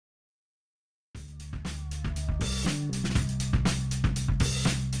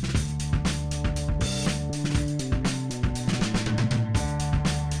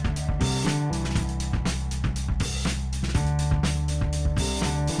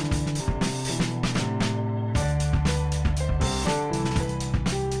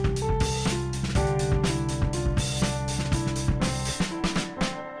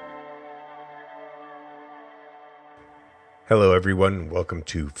Hello, everyone. Welcome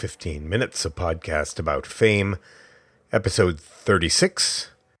to 15 Minutes, a podcast about fame, episode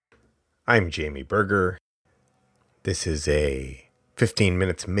 36. I'm Jamie Berger. This is a 15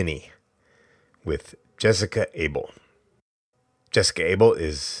 Minutes mini with Jessica Abel. Jessica Abel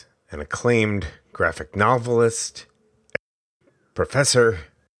is an acclaimed graphic novelist, professor,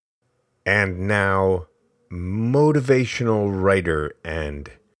 and now motivational writer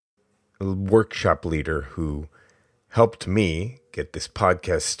and workshop leader who helped me get this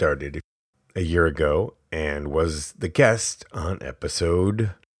podcast started a year ago and was the guest on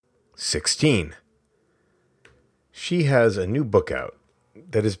episode 16. She has a new book out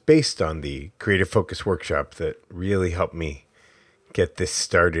that is based on the Creative Focus workshop that really helped me get this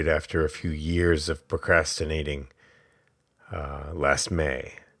started after a few years of procrastinating last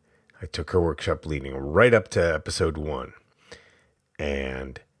May. I took her workshop leading right up to episode 1.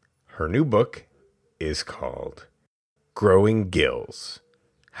 And her new book is called Growing Gills: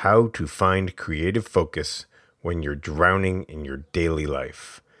 How to Find Creative Focus When You're Drowning in Your Daily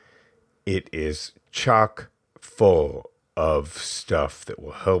Life. It is chock full of stuff that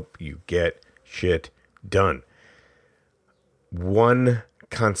will help you get shit done. One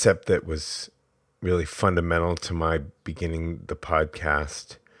concept that was really fundamental to my beginning the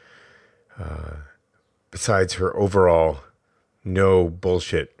podcast, besides her overall no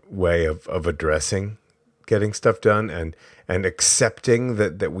bullshit way of addressing getting stuff done and accepting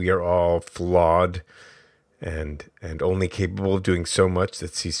that we are all flawed and only capable of doing so much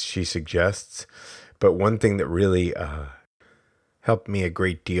that she suggests. But one thing that really helped me a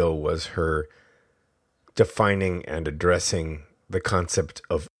great deal was her defining and addressing the concept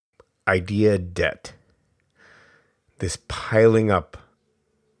of idea debt. This piling up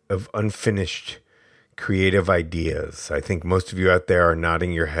of unfinished creative ideas. I think most of you out there are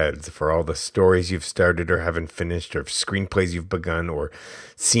nodding your heads for all the stories you've started or haven't finished, or screenplays you've begun, or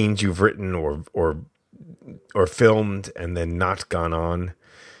scenes you've written or filmed and then not gone on.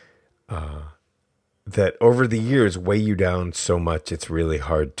 That over the years weigh you down so much it's really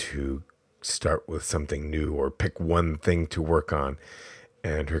hard to start with something new or pick one thing to work on.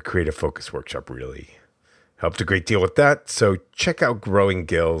 And her Creative Focus workshop really helped a great deal with that. So check out Growing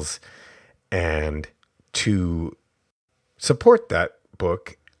Gills. And to support that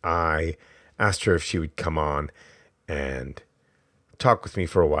book, I asked her if she would come on and talk with me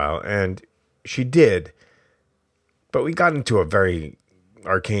for a while, and she did. But we got into a very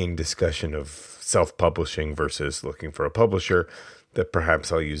arcane discussion of self-publishing versus looking for a publisher that perhaps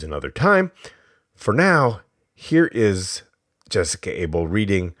I'll use another time. For now, here is Jessica Abel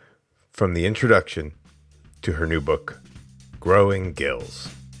reading from the introduction to her new book, Growing Gills.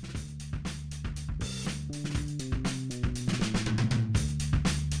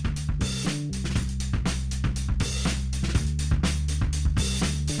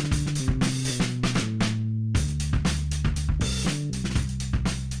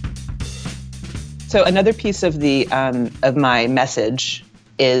 So another piece of the of my message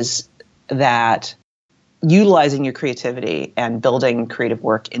is that utilizing your creativity and building creative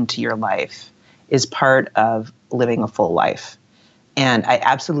work into your life is part of living a full life. And I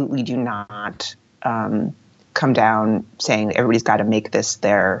absolutely do not come down saying everybody's got to make this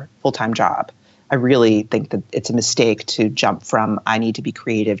their full-time job. I really think that it's a mistake to jump from I need to be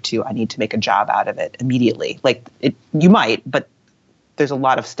creative to I need to make a job out of it immediately. You might, but there's a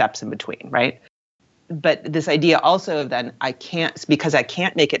lot of steps in between, right? But this idea also of then because I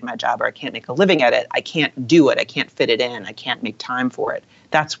can't make it my job or I can't make a living at it, I can't do it, I can't fit it in, I can't make time for it.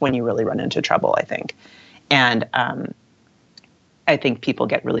 That's when you really run into trouble, I think. And I think people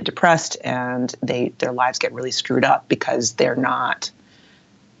get really depressed and their lives get really screwed up because they're not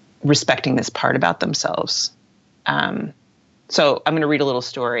respecting this part about themselves. So I'm going to read a little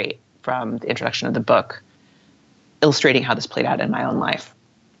story from the introduction of the book, illustrating how this played out in my own life.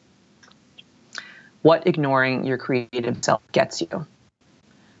 What ignoring your creative self gets you.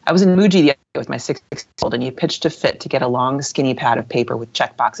 I was in Muji the other day with my 6-year-old, and he pitched a fit to get a long, skinny pad of paper with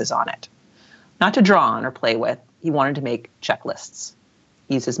check boxes on it. Not to draw on or play with, he wanted to make checklists.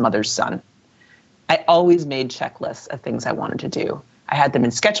 He's his mother's son. I always made checklists of things I wanted to do. I had them in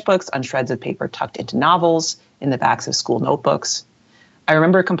sketchbooks on shreds of paper tucked into novels, in the backs of school notebooks. I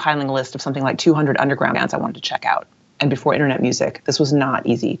remember compiling a list of something like 200 underground bands I wanted to check out. And before internet music, this was not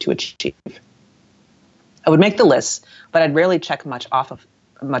easy to achieve. I would make the lists, but I'd rarely check much of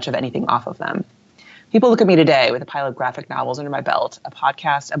anything off of them. People look at me today with a pile of graphic novels under my belt, a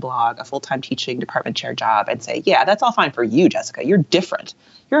podcast, a blog, a full-time teaching department chair job, and say, yeah, that's all fine for you, Jessica. You're different.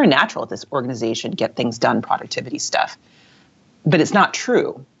 You're a natural at this organization, get things done, productivity stuff. But it's not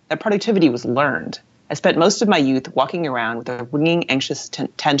true. That productivity was learned. I spent most of my youth walking around with a ringing, anxious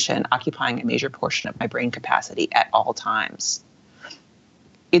tension occupying a major portion of my brain capacity at all times.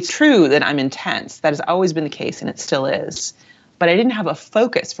 It's true that I'm intense. That has always been the case, and it still is. But I didn't have a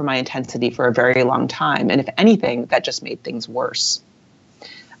focus for my intensity for a very long time. And if anything, that just made things worse.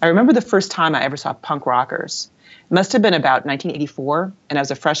 I remember the first time I ever saw punk rockers. It must have been about 1984, and I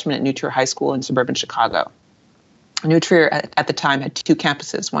was a freshman at New Trier High School in suburban Chicago. New Trier at the time had two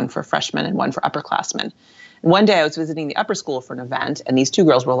campuses, one for freshmen and one for upperclassmen. And one day I was visiting the upper school for an event, and these two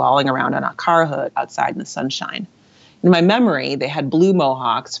girls were lolling around on a car hood outside in the sunshine. In my memory, they had blue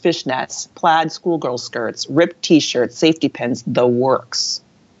mohawks, fishnets, plaid schoolgirl skirts, ripped T-shirts, safety pins, the works.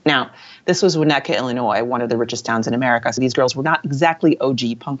 Now, this was Winnetka, Illinois, one of the richest towns in America, so these girls were not exactly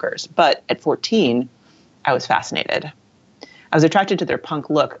OG punkers. But at 14, I was fascinated. I was attracted to their punk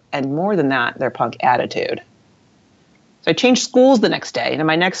look, and more than that, their punk attitude. So I changed schools the next day, and in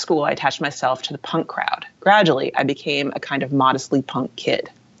my next school, I attached myself to the punk crowd. Gradually, I became a kind of modestly punk kid.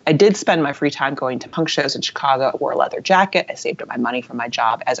 I did spend my free time going to punk shows in Chicago. I wore a leather jacket. I saved up my money from my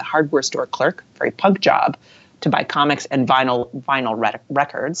job as a hardware store clerk, very punk job, to buy comics and vinyl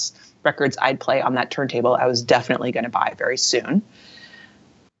records I'd play on that turntable I was definitely going to buy very soon.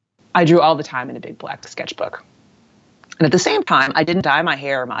 I drew all the time in a big black sketchbook. And at the same time, I didn't dye my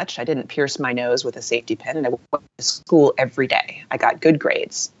hair much. I didn't pierce my nose with a safety pin, and I went to school every day. I got good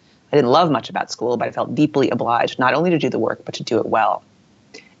grades. I didn't love much about school, but I felt deeply obliged not only to do the work, but to do it well.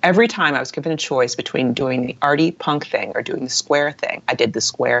 Every time I was given a choice between doing the arty punk thing or doing the square thing, I did the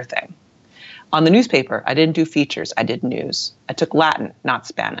square thing. On the newspaper, I didn't do features, I did news. I took Latin, not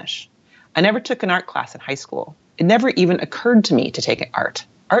Spanish. I never took an art class in high school. It never even occurred to me to take art.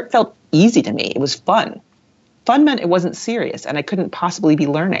 Art felt easy to me. It was fun. Fun meant it wasn't serious, and I couldn't possibly be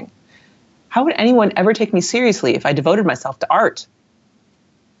learning. How would anyone ever take me seriously if I devoted myself to art?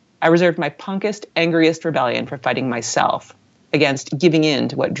 I reserved my punkest, angriest rebellion for fighting myself against giving in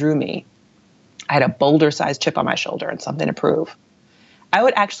to what drew me. I had a boulder-sized chip on my shoulder and something to prove. I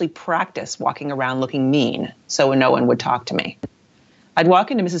would actually practice walking around looking mean so no one would talk to me. I'd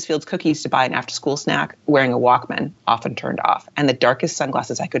walk into Mrs. Fields Cookies to buy an after-school snack wearing a Walkman, often turned off, and the darkest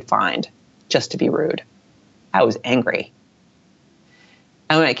sunglasses I could find, just to be rude. I was angry.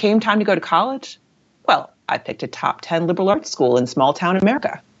 And when it came time to go to college, well, I picked a top 10 liberal arts school in small-town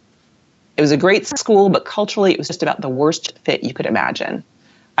America. It was a great school, but culturally it was just about the worst fit you could imagine.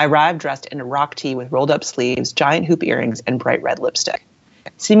 I arrived dressed in a rock tee with rolled-up sleeves, giant hoop earrings, and bright red lipstick.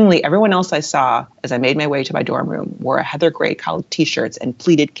 Seemingly everyone else I saw as I made my way to my dorm room wore a heather gray collared t-shirts and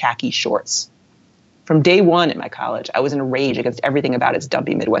pleated khaki shorts. From day one at my college, I was in a rage against everything about its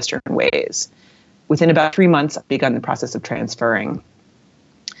dumpy Midwestern ways. Within about 3 months, I began the process of transferring.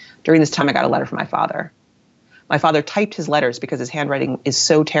 During this time, I got a letter from my father. My father typed his letters because his handwriting is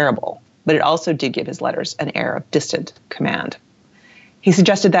so terrible, but it also did give his letters an air of distant command. He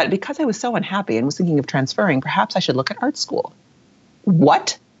suggested that because I was so unhappy and was thinking of transferring, perhaps I should look at art school.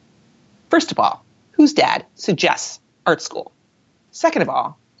 What? First of all, whose dad suggests art school? Second of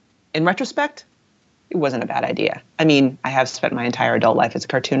all, in retrospect, it wasn't a bad idea. I mean, I have spent my entire adult life as a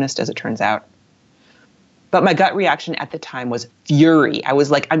cartoonist, as it turns out. But my gut reaction at the time was fury. I was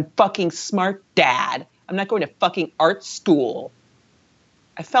like, I'm fucking smart, Dad. I'm not going to fucking art school.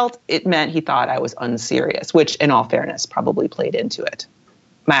 I felt it meant he thought I was unserious, which, in all fairness, probably played into it.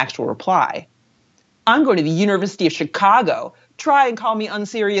 My actual reply, I'm going to the University of Chicago. Try and call me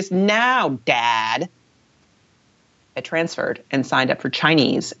unserious now, Dad. I transferred and signed up for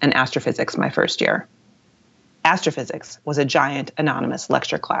Chinese and astrophysics my first year. Astrophysics was a giant anonymous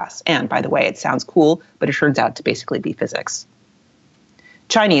lecture class. And by the way, it sounds cool, but it turns out to basically be physics.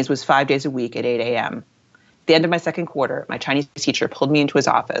 Chinese was 5 days a week at 8 a.m. At the end of my second quarter, my Chinese teacher pulled me into his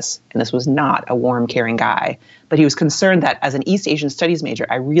office, and this was not a warm, caring guy, but he was concerned that as an East Asian studies major,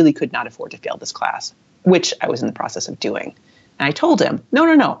 I really could not afford to fail this class, which I was in the process of doing. And I told him,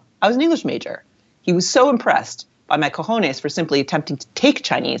 no, I was an English major. He was so impressed by my cojones for simply attempting to take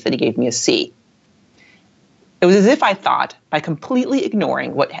Chinese that he gave me a C. It was as if I thought, by completely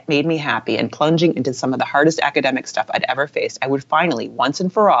ignoring what made me happy and plunging into some of the hardest academic stuff I'd ever faced, I would finally, once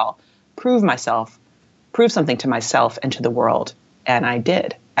and for all, prove something to myself and to the world. And I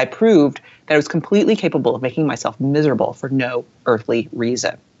did. I proved that I was completely capable of making myself miserable for no earthly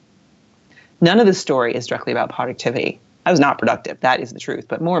reason. None of this story is directly about productivity. I was not productive. That is the truth.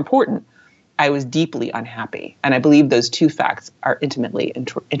 But more important, I was deeply unhappy. And I believe those two facts are intimately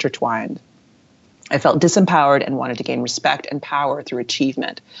intertwined. I felt disempowered and wanted to gain respect and power through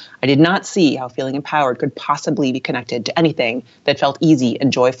achievement. I did not see how feeling empowered could possibly be connected to anything that felt easy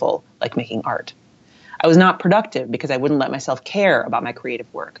and joyful, like making art. I was not productive because I wouldn't let myself care about my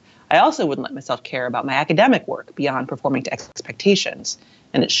creative work. I also wouldn't let myself care about my academic work beyond performing to expectations,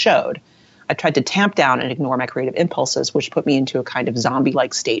 and it showed. I tried to tamp down and ignore my creative impulses, which put me into a kind of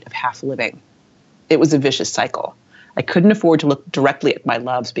zombie-like state of half living. It was a vicious cycle. I couldn't afford to look directly at my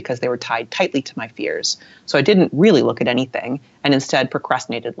loves because they were tied tightly to my fears, so I didn't really look at anything and instead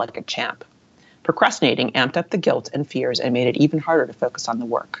procrastinated like a champ. Procrastinating amped up the guilt and fears and made it even harder to focus on the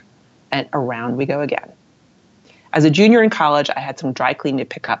work. And around we go again. As a junior in college, I had some dry cleaning to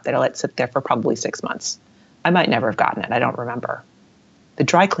pick up that I let sit there for probably 6 months. I might never have gotten it. I don't remember. The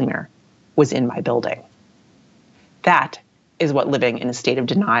dry cleaner was in my building. That is what living in a state of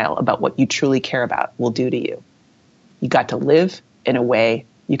denial about what you truly care about will do to you. You got to live in a way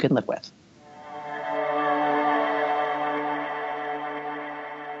you can live with.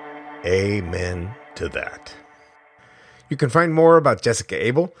 Amen to that. You can find more about Jessica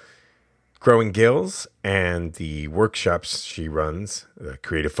Abel, Growing Gills, and the workshops she runs, the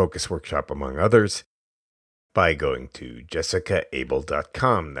Creative Focus Workshop, among others, by going to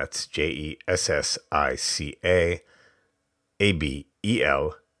jessicaabel.com. That's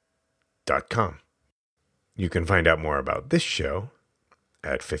JESSICAABEL.com. You can find out more about this show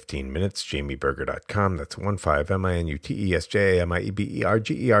at 15 minutes, jamieberger.com. That's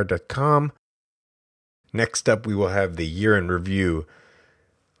 15minutesjamieberger.com. Next up, we will have the Year in Review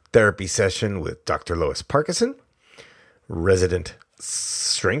therapy session with Dr. Lois Parkinson, resident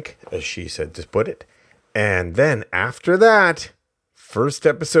shrink, as she said to put it. And then after that, first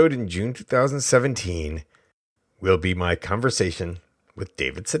episode in June 2017, will be my conversation with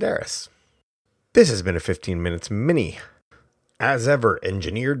David Sedaris. This has been a 15 Minutes mini, as ever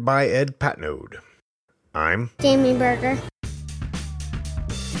engineered by Ed Patnode. I'm Jamie Berger.